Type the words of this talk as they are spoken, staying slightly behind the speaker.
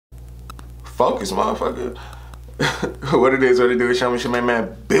Focus, motherfucker. What it is, what it do. Show me,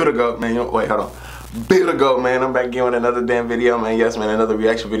 man. Build a goat, man. Wait, hold on. Build a goat, man. I'm back again with another damn video, man. Yes, man, another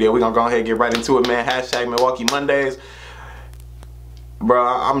reaction video. We gonna go ahead and get right into it, man. Hashtag Milwaukee Mondays. Bro,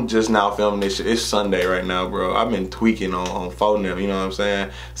 I'm just now filming this shit. It's Sunday right now, bro. I've been tweaking on phone them, you know what I'm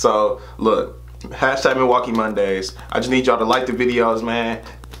saying? So, look, hashtag Milwaukee Mondays. I just need y'all to like the videos, man.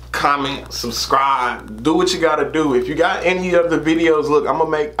 Comment, subscribe, do what you gotta do. If you got any of the videos, look,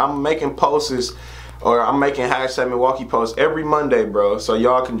 I'm making posts, or I'm making hashtag Milwaukee posts every Monday, bro. So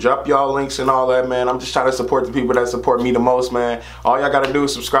y'all can drop y'all links and all that, man. I'm just trying to support the people that support me the most, man. All y'all gotta do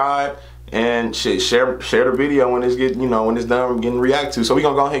is subscribe and shit, share the video when it's when it's done getting react to. So we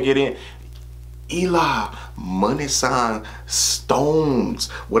gonna go ahead and get in. Eli money sign Stones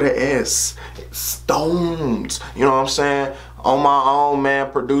with an S, Stones, you know what I'm saying? On my own,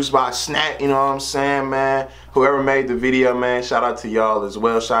 man, produced by Snack, you know what I'm saying, man? Whoever made the video, man, shout out to y'all as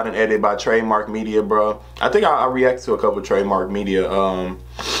well. Shot and edited by Trademark Media, bro. I think I reacted to a couple Trademark Media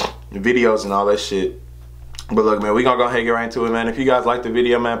videos and all that shit. But look, man, we gonna go ahead and get right into it, man. If you guys like the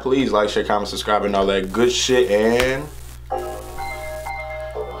video, man, please like, share, comment, subscribe, and all that good shit. And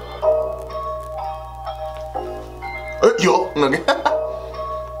yo, look.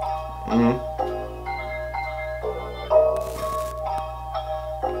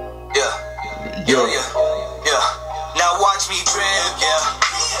 Yeah. Now watch me trip, yeah.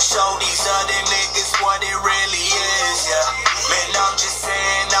 Show these other niggas what it really is, yeah. Man, I'm just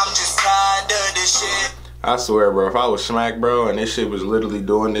saying, I'm just tired of this shit. I swear, bro, if I was Smack, bro, and this shit was literally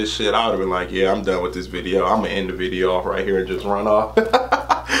doing this shit, I would have been like, yeah, I'm done with this video. I'm gonna end the video off right here and just run off.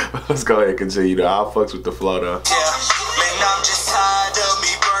 Let's go ahead and continue, though. I'll fucks with the flow, though. Yeah, man, I'm just tired of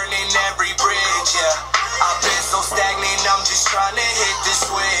me burning every bridge, yeah. I've been so stagnant, I'm just trying to hit the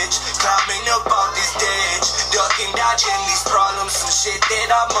switch. Climbing up out this ditch, ducking, dodging these problems, some shit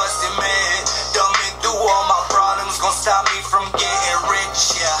that I must admit. Dumbing through all my problems, gon' stop me from getting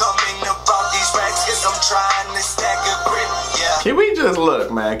rich, yeah. Coming up out these racks, cause I'm trying to stack a grip, yeah. Can we just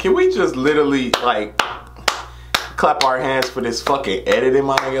look, man? Can we just literally, like, clap our hands for this fucking editing,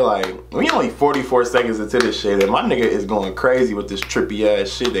 my nigga? Like, we only 44 seconds into this shit, and my nigga is going crazy with this trippy ass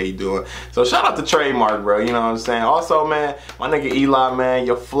shit that he doing. So shout out to Trademark, bro, you know what I'm saying? Also, man, my nigga Eli, man,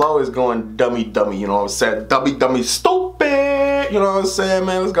 your flow is going dummy, you know what I'm saying? Dummy, stupid, you know what I'm saying,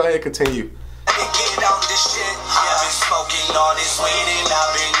 man? Let's go ahead and continue. Get out this shit, I've been smoking all this weed and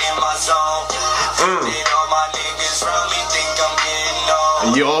I've been in my zone. All my niggas around me think I'm getting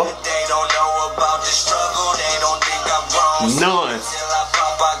on. Yo. They don't know about the struggle, they don't think I'm grown. None. Till I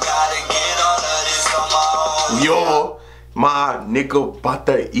pop, I gotta get all of this on my own. Yo, my nigga about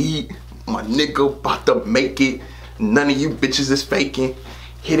to eat. My nigga about to make it. None of you bitches is faking.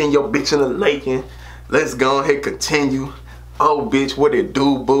 Hitting your bitch in the laking. Let's go ahead and continue. Oh, bitch, what it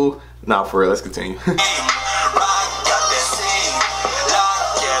do, boo? Nah, for real, let's continue.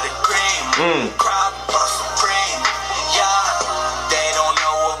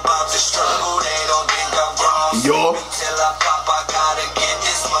 Yo.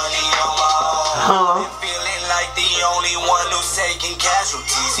 Feeling like the only one who's taking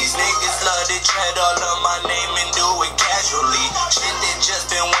casualties. These niggas love to tread all of my name and do it casually. Shit that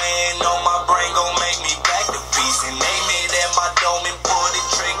just been weighing on my brain gon' make me back to peace. And name it at my dome and pull the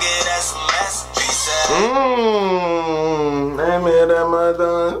trigger, that's a masterpiece. Name it at my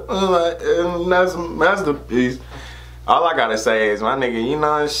dome, that's a masterpiece. All I gotta say is, my nigga, you know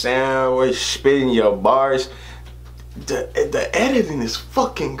what I'm saying? We're spitting your bars. The editing is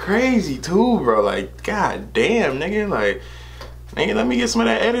fucking crazy too, bro. Like, god damn, nigga. Like, nigga, let me get some of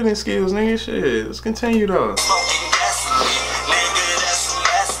that editing skills, nigga. Shit, let's continue though. Smoking gasoline, nigga, that's a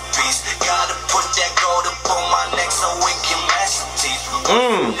masterpiece. Gotta put that gold up on my neck so it can match the teeth.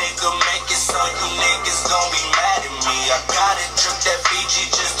 Nigga, make it so you niggas gon' be mad at me. I gotta drip that Fiji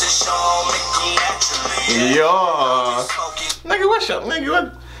just to show them it come naturally. Yo, nigga, what's up, nigga?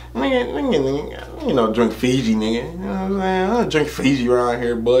 What? Nigga, you know, drink Fiji, nigga. You know what I'm saying? I don't drink Fiji around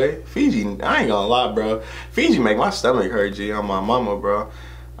here, boy. Fiji, I ain't gonna lie, bro. Fiji make my stomach hurt, G, on my mama, bro.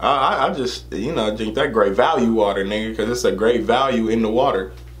 I just, you know, drink that great value water, nigga, because it's a great value in the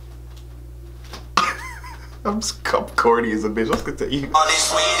water. I'm corny as a bitch. Let's continue. All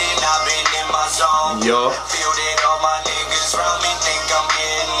this weed and I've been in my zone. Yo. Feel that all my niggas around me think I'm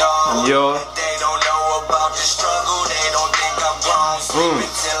getting on. Yo. They don't know about the struggle, they don't think I'm grown.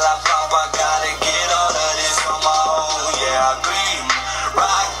 Till I pop, I gotta get all of this on my own. Yeah, I gleam.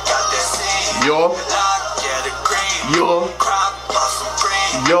 Rock, got that scene. Yo. Lock, yeah, the cream. Yo. Crop, some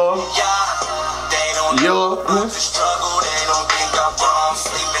cream. Yo. Yeah, they don't know about the struggle, they don't think I'm grown.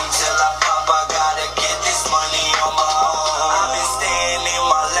 Sleeping till I pop, I gotta get this money on my own. I've been staying in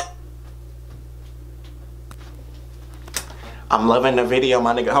my I'm loving the video,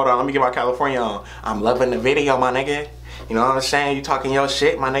 my nigga. Hold on, let me get my California on. I'm loving the video, my nigga. You know what I'm saying? You talking your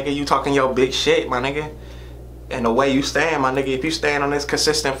shit, my nigga. You talking your big shit, my nigga. And the way you stand, my nigga, if you stand on this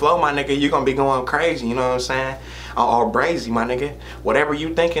consistent flow, my nigga, you gonna be going crazy, you know what I'm saying? Or brazy, my nigga. Whatever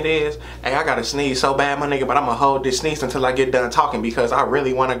you think it is. Hey, I gotta sneeze so bad, my nigga, but I'm gonna hold this sneeze until I get done talking because I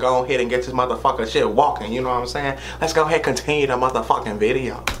really wanna go ahead and get this motherfucker shit walking, you know what I'm saying? Let's go ahead and continue the motherfucking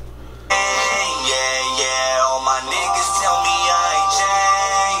video.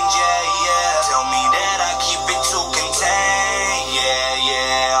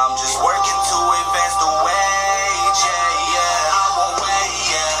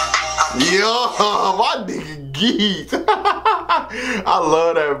 Yo, my nigga geeked. I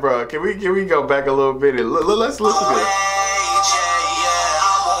love that, bro. Can we go back a little bit? Let's listen to it.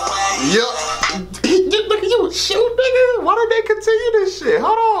 Yo, look at you shoot, nigga. Why don't they continue this shit?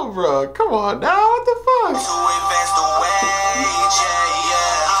 Hold on, bro. Come on now. What the fuck?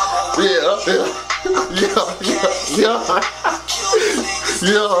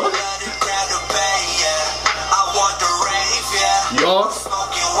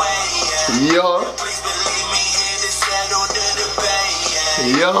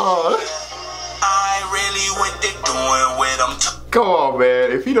 Come on,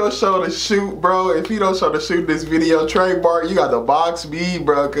 man. If you don't show the shoot, bro, if you don't show the shoot this video, trademark, you got the box me,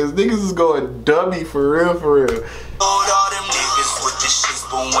 bro, because niggas is going dummy for real, for real.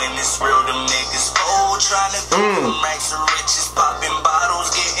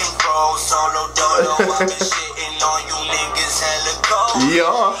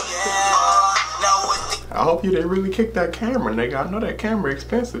 Yeah. I hope you didn't really kick that camera, nigga. I know that camera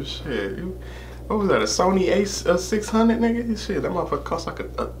expensive, shit. What was that, a Sony A600, nigga? Shit, that motherfucker cost like a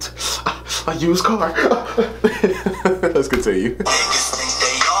used car. Let's continue. Niggas think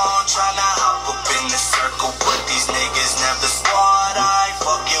they all tryna hop up in the circle, but these niggas never squad. I ain't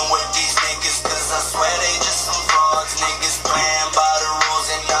fucking with these niggas, cause I swear they just some frauds. Niggas playing by the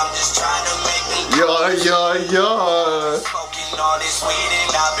rules, and I'm just trying to make them. Smoking all this weed,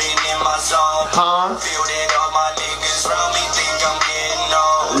 and I've been in my zone. Feel that all my niggas around me think I'm getting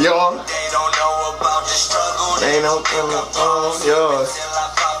old. They don't know about the struggle. They don't know, yo. Till I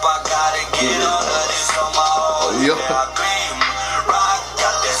pop, I gotta get all of this on my own. Yeah, I cream. Rock,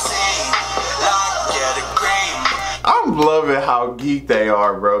 got that scene. Lock, yeah, the cream. I'm loving how geek they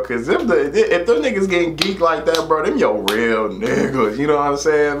are, bro. Cause if them niggas getting geek like that, bro, them your real niggas. You know what I'm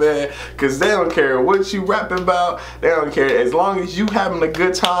saying, man? Cause they don't care what you rapping about. They don't care. As long as you having a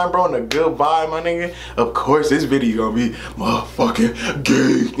good time, bro, and a good vibe, my nigga. Of course, this video gonna be motherfucking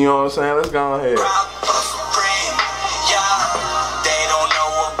geek. You know what I'm saying? Let's go ahead.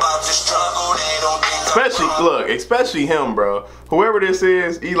 Especially, look, especially him, bro. Whoever this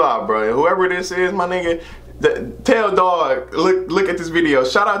is, Eli, bro. Whoever this is, my nigga. Tell dog, look at this video.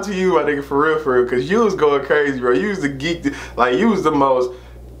 Shout out to you, my nigga, for real, cause you was going crazy, bro. You was the geek, like you was the most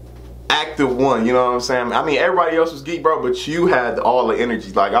active one. You know what I'm saying? I mean, everybody else was geek, bro, but you had all the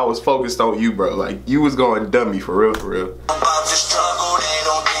energy. Like I was focused on you, bro. Like you was going dummy for real, for real. About to struggle, they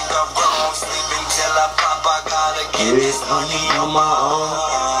don't think I'm wrong. Sleep until I pop, I gotta get this money on my own.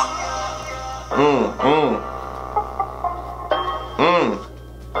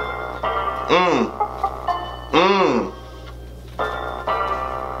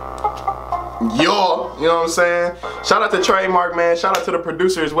 Yo, you know what I'm saying? Shout out to Trademark, man. Shout out to the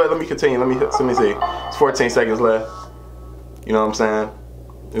producer as well. Let me continue. Let me see. It's 14 seconds left. You know what I'm saying?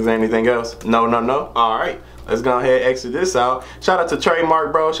 Is there anything else? No. All right. Let's go ahead and exit this out. Shout out to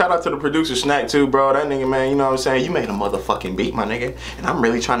Trademark, bro. Shout out to the producer Snack too, bro. That nigga, man, you know what I'm saying? You made a motherfucking beat, my nigga. And I'm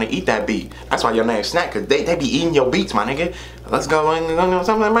really trying to eat that beat. That's why your name's Snack, cause they be eating your beats, my nigga. Let's go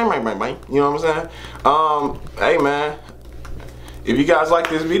something, bang. You know what I'm saying? Hey man. If you guys like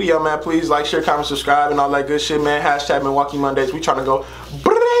this video, man, please like, share, comment, subscribe, and all that good shit, man. Hashtag Milwaukee Mondays. We trying to go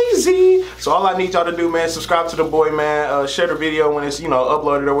brazy. So all I need y'all to do, man, subscribe to the boy, man. Share the video when it's, you know,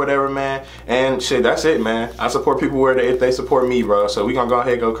 uploaded or whatever, man. And shit, that's it, man. I support people where if they support me, bro. So we gonna go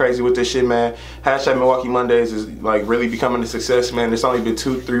ahead and go crazy with this shit, man. Hashtag Milwaukee Mondays is like really becoming a success, man. It's only been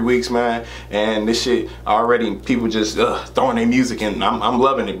 2-3 weeks, man. And this shit already, people just throwing their music in. I'm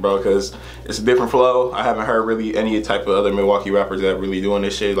loving it, bro, because it's a different flow. I haven't heard really any type of other Milwaukee rappers that really doing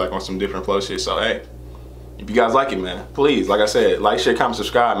this shit like on some different flow shit. So hey, if you guys like it, man, please, like I said, like, share, comment,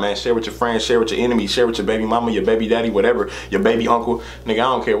 subscribe, man. Share with your friends, share with your enemies, share with your baby mama, your baby daddy, whatever, your baby uncle, nigga. I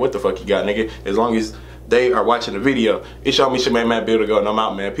don't care what the fuck you got, nigga, as long as they are watching the video. It's your man Matt Bill to go, and I'm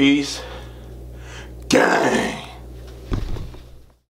out, man. Peace, gang.